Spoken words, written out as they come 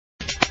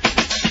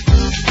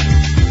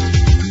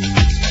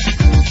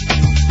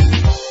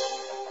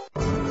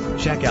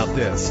Check out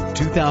this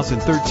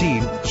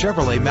 2013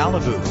 Chevrolet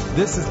Malibu.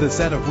 This is the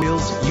set of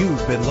wheels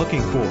you've been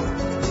looking for.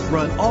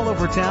 Run all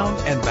over town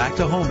and back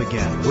to home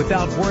again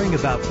without worrying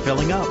about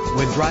filling up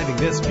when driving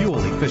this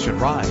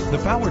fuel-efficient ride. The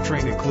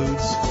powertrain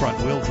includes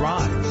front-wheel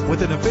drive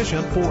with an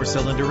efficient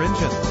 4-cylinder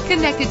engine.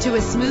 Connected to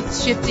a smooth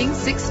shifting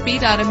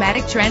 6-speed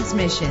automatic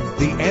transmission.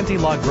 The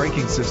anti-lock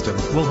braking system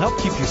will help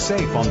keep you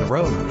safe on the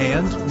road.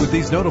 And with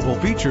these notable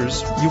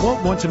features, you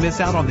won't want to miss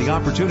out on the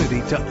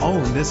opportunity to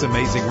own this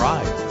amazing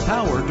ride.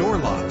 Power door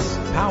locks,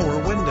 power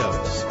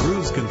windows,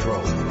 cruise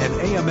control, an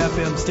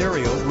AM/FM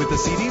stereo with a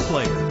CD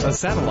player, a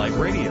satellite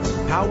radio,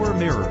 power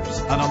mirrors,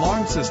 an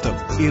alarm system.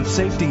 If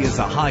safety is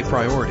a high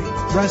priority,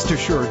 rest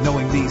assured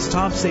knowing these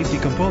top safety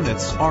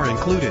components are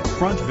included: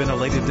 front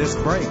ventilated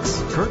disc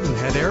brakes, curtain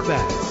head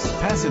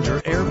airbags, passenger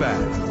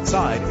airbag,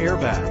 side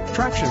airbag,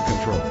 traction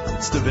control,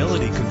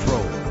 stability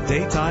control,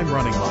 daytime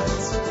running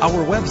lights.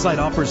 Our website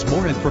offers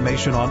more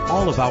information on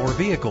all of our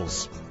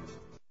vehicles.